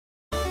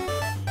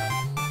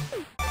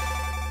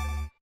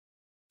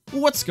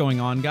What's going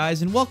on,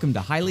 guys, and welcome to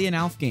Hylia and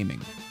Alf Gaming.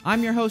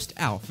 I'm your host,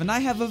 Alf, and I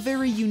have a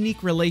very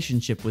unique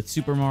relationship with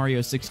Super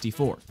Mario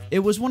 64. It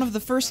was one of the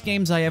first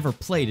games I ever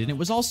played, and it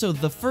was also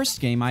the first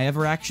game I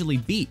ever actually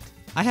beat.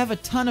 I have a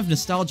ton of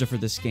nostalgia for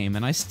this game,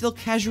 and I still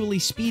casually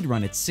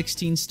speedrun its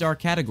 16-star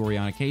category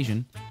on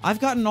occasion. I've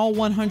gotten all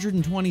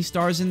 120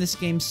 stars in this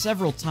game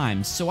several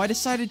times, so I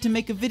decided to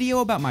make a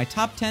video about my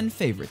top 10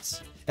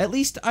 favorites. At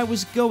least I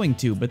was going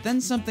to, but then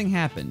something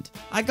happened.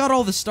 I got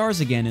all the stars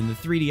again in the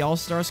 3D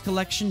All-Stars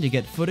collection to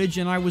get footage,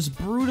 and I was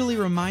brutally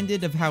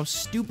reminded of how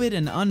stupid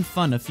and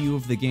unfun a few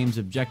of the game's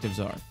objectives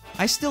are.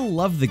 I still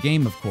love the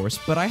game, of course,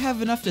 but I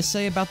have enough to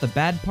say about the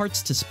bad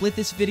parts to split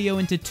this video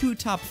into two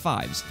top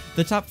 5s,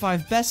 the top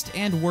 5 best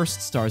and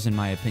worst stars in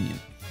my opinion.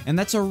 And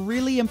that's a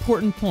really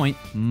important point,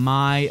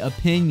 my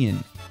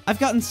opinion. I've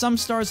gotten some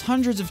stars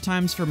hundreds of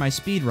times for my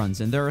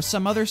speedruns, and there are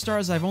some other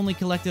stars I've only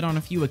collected on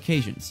a few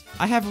occasions.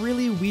 I have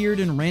really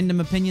weird and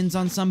random opinions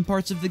on some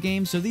parts of the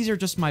game, so these are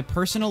just my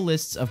personal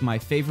lists of my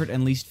favorite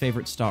and least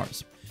favorite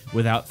stars.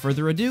 Without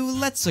further ado,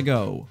 let's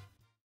go!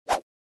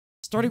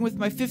 Starting with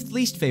my 5th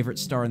least favorite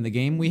star in the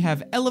game, we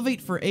have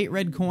Elevate for 8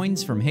 red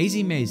coins from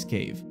Hazy Maze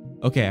Cave.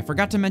 Okay, I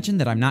forgot to mention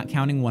that I'm not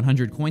counting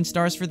 100 coin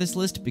stars for this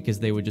list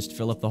because they would just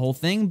fill up the whole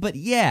thing, but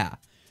yeah!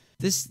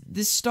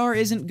 This star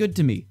isn't good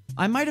to me.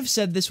 I might have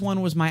said this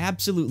one was my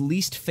absolute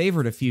least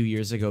favorite a few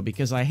years ago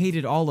because I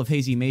hated all of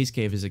Hazy Maze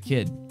Cave as a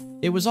kid.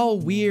 It was all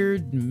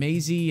weird,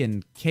 mazy,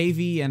 and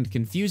cavey, and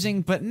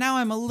confusing, but now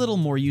I'm a little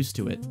more used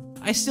to it.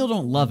 I still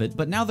don't love it,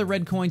 but now the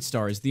red coin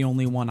star is the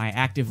only one I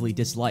actively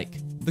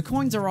dislike. The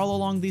coins are all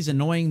along these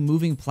annoying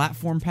moving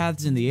platform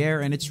paths in the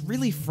air, and it's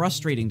really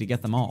frustrating to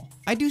get them all.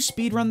 I do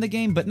speedrun the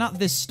game, but not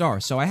this star,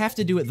 so I have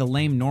to do it the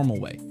lame normal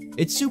way.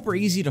 It's super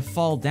easy to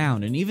fall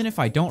down, and even if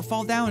I don't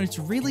fall down, it's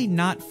really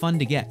not fun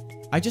to get.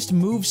 I just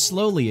move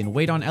slowly and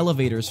wait on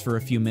elevators for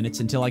a few minutes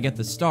until I get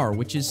the star,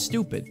 which is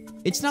stupid.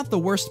 It's not the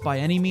worst by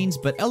any means,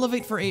 but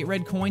Elevate for 8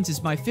 red coins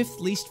is my 5th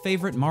least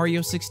favorite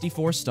Mario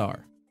 64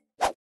 star.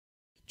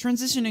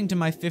 Transitioning to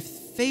my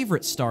 5th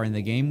favorite star in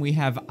the game, we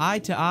have Eye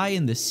to Eye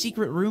in the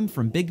Secret Room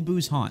from Big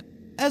Boo's Haunt.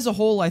 As a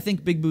whole, I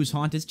think Big Boo's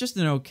Haunt is just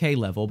an okay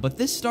level, but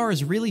this star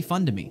is really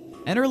fun to me.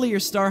 An earlier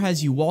star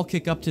has you wall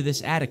kick up to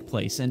this attic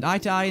place, and Eye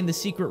to Eye in the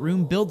Secret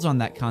Room builds on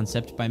that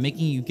concept by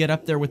making you get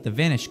up there with the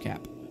Vanish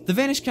Cap. The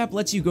Vanish Cap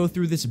lets you go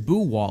through this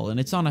boo wall, and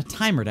it's on a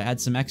timer to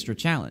add some extra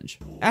challenge.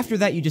 After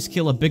that, you just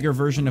kill a bigger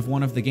version of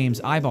one of the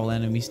game's eyeball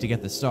enemies to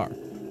get the star.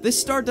 This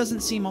star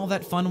doesn't seem all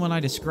that fun when I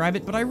describe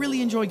it, but I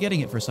really enjoy getting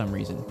it for some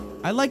reason.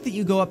 I like that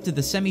you go up to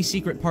the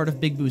semi-secret part of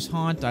Big Boo's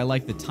Haunt, I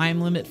like the time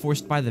limit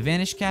forced by the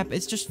Vanish Cap,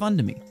 it's just fun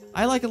to me.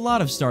 I like a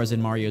lot of stars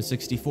in Mario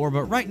 64,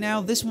 but right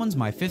now, this one's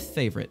my 5th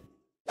favorite.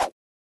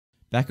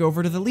 Back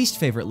over to the least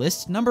favorite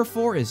list, number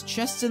 4 is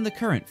Chests in the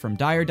Current from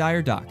Dire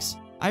Dire Docks.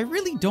 I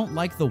really don't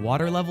like the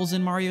water levels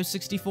in Mario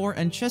 64,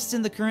 and Chests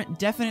in the Current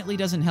definitely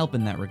doesn't help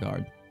in that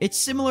regard. It's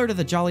similar to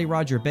the Jolly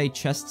Roger Bay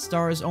chest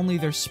stars, only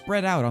they're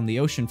spread out on the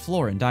ocean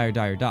floor in Dire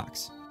Dire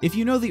Docks. If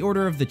you know the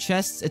order of the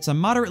chests, it's a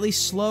moderately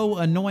slow,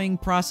 annoying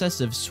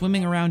process of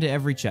swimming around to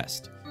every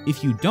chest.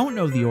 If you don't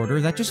know the order,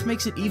 that just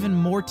makes it even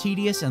more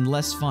tedious and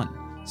less fun.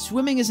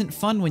 Swimming isn't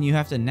fun when you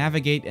have to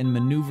navigate and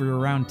maneuver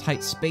around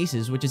tight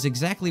spaces, which is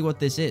exactly what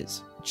this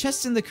is.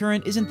 Chests in the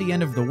Current isn't the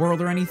end of the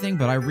world or anything,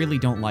 but I really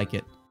don't like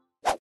it.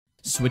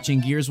 Switching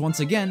gears once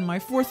again, my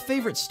 4th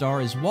favorite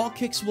star is Wall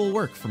Kicks Will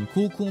Work from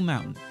Cool Cool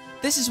Mountain.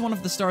 This is one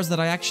of the stars that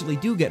I actually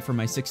do get for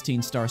my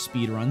 16-star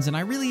speedruns, and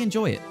I really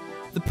enjoy it.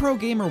 The pro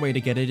gamer way to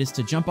get it is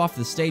to jump off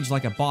the stage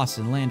like a boss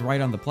and land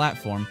right on the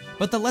platform,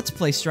 but the Let's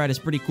Play strat is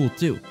pretty cool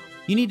too.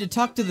 You need to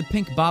talk to the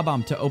pink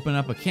Bob-omb to open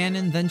up a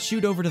cannon, then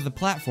shoot over to the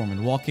platform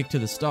and wall kick to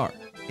the star.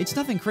 It's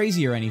nothing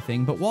crazy or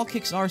anything, but wall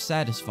kicks are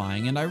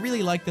satisfying, and I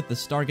really like that the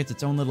star gets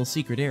its own little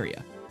secret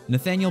area.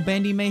 Nathaniel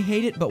Bandy may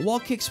hate it, but Wall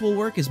Kicks Will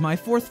Work is my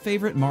 4th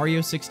favorite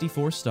Mario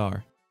 64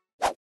 star.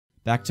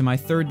 Back to my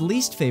 3rd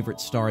least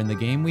favorite star in the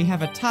game, we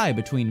have a tie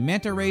between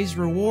Manta Ray's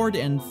Reward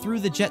and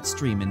Through the Jet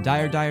Stream in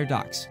Dire Dire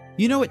Docks.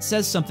 You know it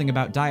says something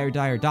about Dire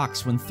Dire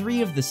Docks when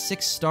 3 of the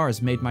 6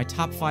 stars made my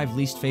top 5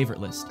 least favorite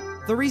list.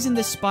 The reason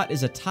this spot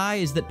is a tie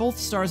is that both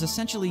stars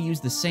essentially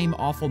use the same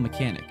awful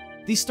mechanic.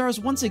 These stars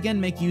once again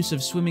make use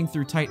of swimming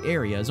through tight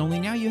areas, only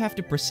now you have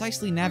to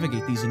precisely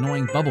navigate these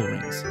annoying bubble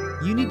rings.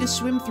 You need to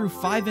swim through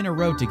 5 in a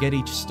row to get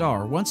each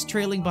star, once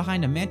trailing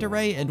behind a Manta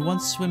Ray and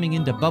once swimming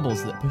into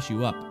bubbles that push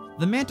you up.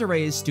 The Manta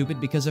Ray is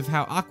stupid because of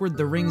how awkward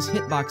the ring's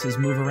hitboxes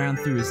move around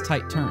through his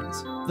tight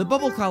turns. The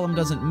bubble column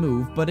doesn't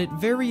move, but it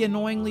very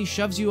annoyingly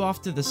shoves you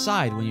off to the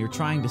side when you're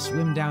trying to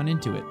swim down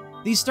into it.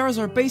 These stars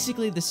are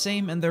basically the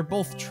same and they're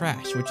both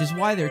trash, which is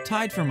why they're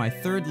tied for my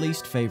 3rd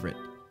least favorite.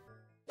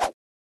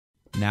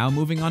 Now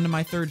moving on to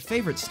my third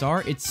favorite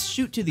star, it's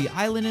Shoot to the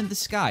Island in the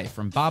Sky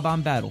from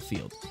Bob-omb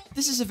Battlefield.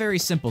 This is a very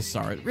simple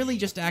star, it really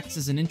just acts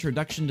as an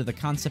introduction to the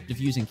concept of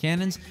using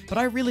cannons, but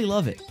I really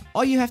love it.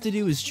 All you have to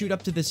do is shoot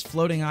up to this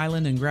floating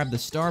island and grab the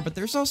star, but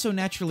there's also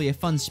naturally a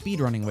fun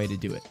speedrunning way to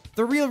do it.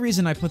 The real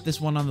reason I put this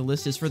one on the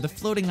list is for the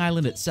floating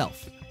island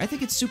itself. I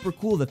think it's super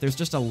cool that there's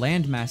just a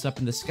landmass up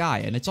in the sky,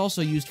 and it's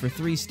also used for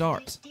 3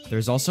 stars.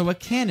 There's also a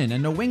cannon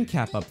and a wing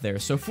cap up there,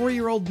 so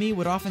 4-year-old me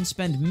would often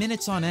spend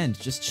minutes on end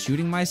just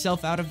shooting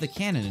myself out of the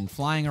cannon and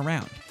flying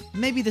around.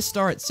 Maybe the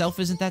star itself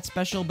isn't that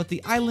special, but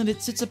the island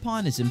it sits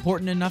upon is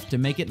important enough to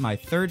make it my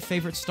third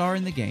favorite star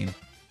in the game.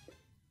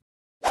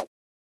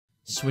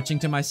 Switching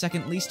to my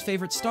second least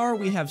favorite star,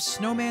 we have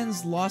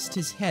Snowman's Lost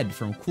His Head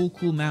from Cool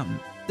Cool Mountain.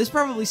 This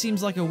probably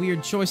seems like a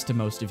weird choice to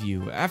most of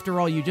you. After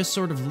all, you just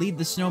sort of lead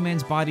the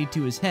snowman's body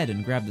to his head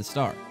and grab the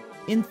star.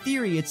 In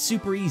theory, it's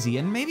super easy,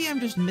 and maybe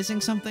I'm just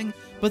missing something,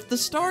 but the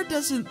star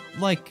doesn't,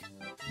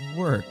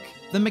 work.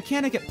 The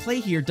mechanic at play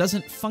here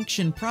doesn't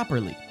function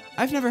properly.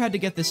 I've never had to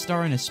get this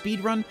star in a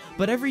speedrun,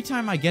 but every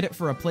time I get it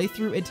for a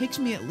playthrough, it takes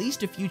me at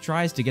least a few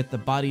tries to get the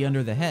body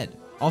under the head.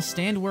 I'll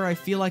stand where I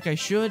feel like I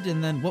should,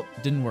 and then, whoop,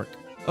 didn't work.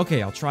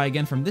 Okay, I'll try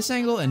again from this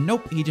angle, and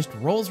nope, he just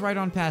rolls right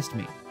on past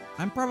me.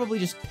 I'm probably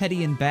just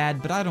petty and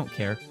bad, but I don't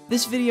care.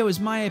 This video is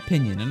my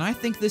opinion, and I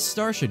think this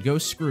star should go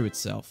screw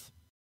itself.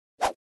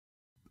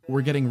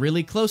 We're getting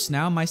really close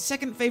now. My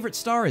second favorite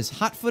star is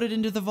Hot-Footed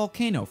into the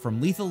Volcano from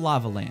Lethal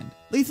Lava Land.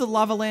 Lethal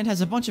Lava Land has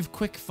a bunch of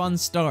quick, fun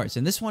stars,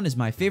 and this one is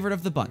my favorite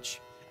of the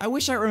bunch. I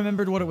wish I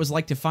remembered what it was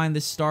like to find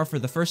this star for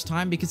the first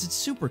time because it's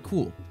super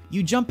cool.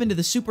 You jump into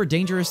the super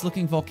dangerous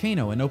looking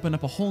volcano and open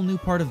up a whole new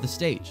part of the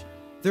stage.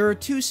 There are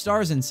 2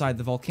 stars inside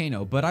the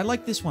volcano, but I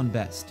like this one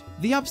best.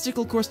 The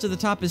obstacle course to the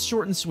top is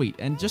short and sweet,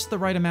 and just the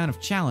right amount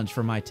of challenge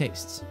for my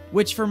tastes.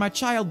 Which for my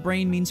child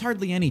brain means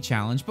hardly any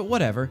challenge, but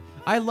whatever.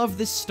 I love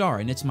this star,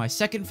 and it's my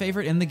second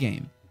favorite in the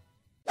game.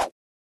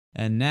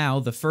 And now,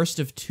 the first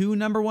of 2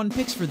 number 1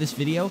 picks for this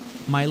video,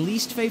 my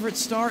least favorite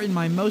star in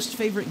my most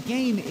favorite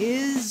game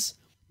is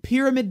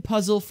Pyramid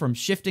Puzzle from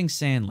Shifting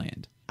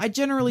Sandland. I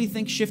generally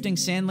think Shifting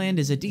Sandland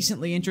is a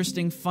decently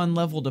interesting, fun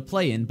level to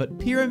play in, but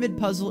Pyramid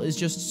Puzzle is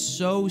just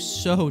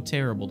so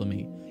terrible to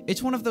me.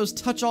 It's one of those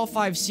touch all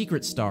 5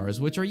 secret stars,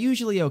 which are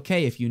usually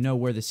okay if you know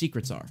where the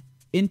secrets are.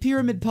 In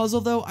Pyramid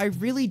Puzzle though, I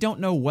really don't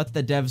know what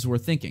the devs were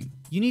thinking.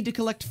 You need to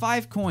collect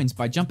 5 coins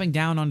by jumping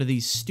down onto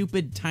these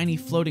stupid, tiny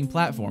floating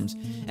platforms,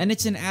 and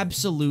it's an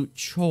absolute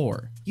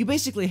chore. You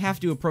basically have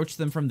to approach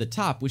them from the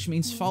top, which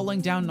means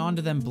falling down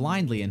onto them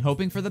blindly and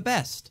hoping for the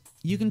best.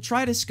 You can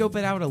try to scope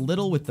it out a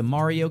little with the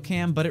Mario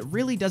Cam, but it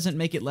really doesn't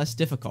make it less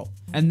difficult.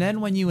 And then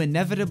when you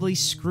inevitably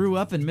screw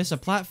up and miss a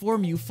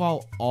platform, you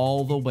fall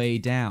all the way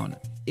down.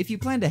 If you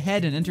planned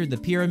ahead and entered the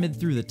pyramid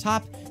through the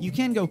top, you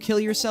can go kill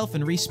yourself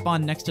and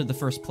respawn next to the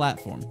first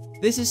platform.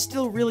 This is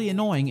still really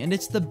annoying, and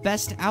it's the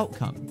best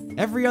outcome.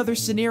 Every other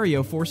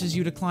scenario forces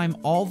you to climb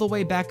all the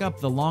way back up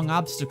the long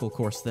obstacle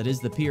course that is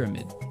the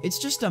pyramid. It's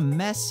just a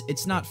mess,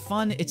 it's not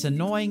fun, it's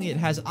annoying, it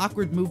has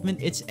awkward movement,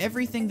 it's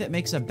everything that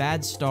makes a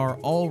bad star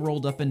all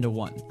rolled up into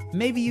one.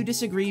 Maybe you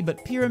disagree,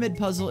 but Pyramid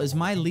Puzzle is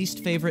my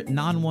least favorite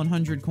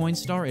non-100 coin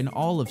star in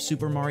all of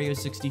Super Mario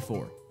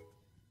 64.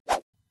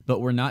 But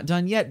we're not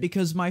done yet,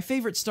 because my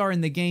favorite star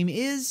in the game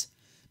is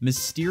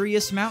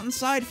Mysterious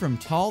Mountainside from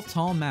Tall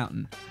Tall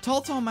Mountain.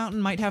 Tall Tall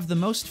Mountain might have the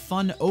most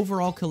fun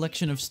overall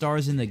collection of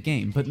stars in the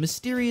game, but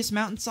Mysterious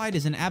Mountainside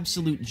is an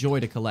absolute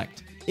joy to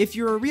collect. If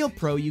you're a real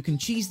pro, you can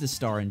cheese the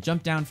star and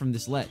jump down from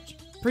this ledge.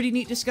 Pretty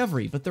neat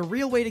discovery, but the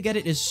real way to get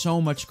it is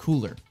so much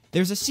cooler.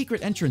 There's a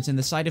secret entrance in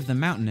the side of the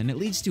mountain, and it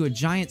leads to a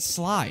giant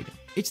slide.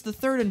 It's the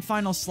third and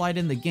final slide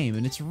in the game,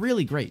 and it's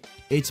really great.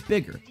 It's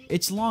bigger,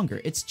 it's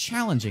longer, it's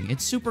challenging,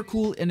 it's super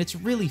cool, and it's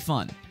really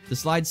fun. The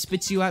slide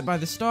spits you out by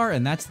the star,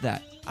 and that's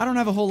that. I don't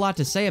have a whole lot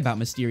to say about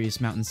Mysterious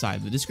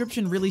Mountainside. The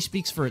description really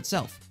speaks for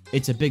itself.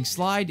 It's a big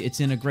slide, it's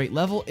in a great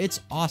level,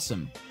 it's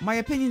awesome. My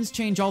opinions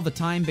change all the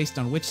time based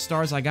on which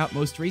stars I got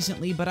most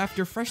recently, but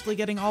after freshly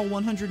getting all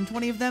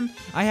 120 of them,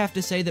 I have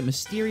to say that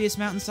Mysterious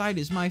Mountainside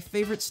is my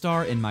favorite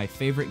star in my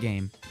favorite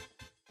game.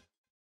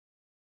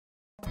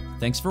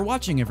 Thanks for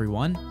watching,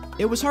 everyone.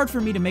 It was hard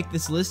for me to make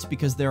this list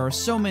because there are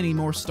so many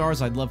more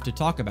stars I'd love to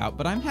talk about,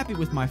 but I'm happy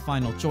with my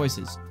final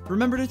choices.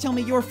 Remember to tell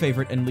me your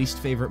favorite and least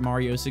favorite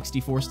Mario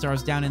 64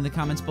 stars down in the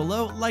comments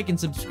below, like and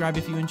subscribe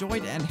if you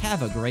enjoyed, and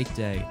have a great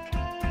day.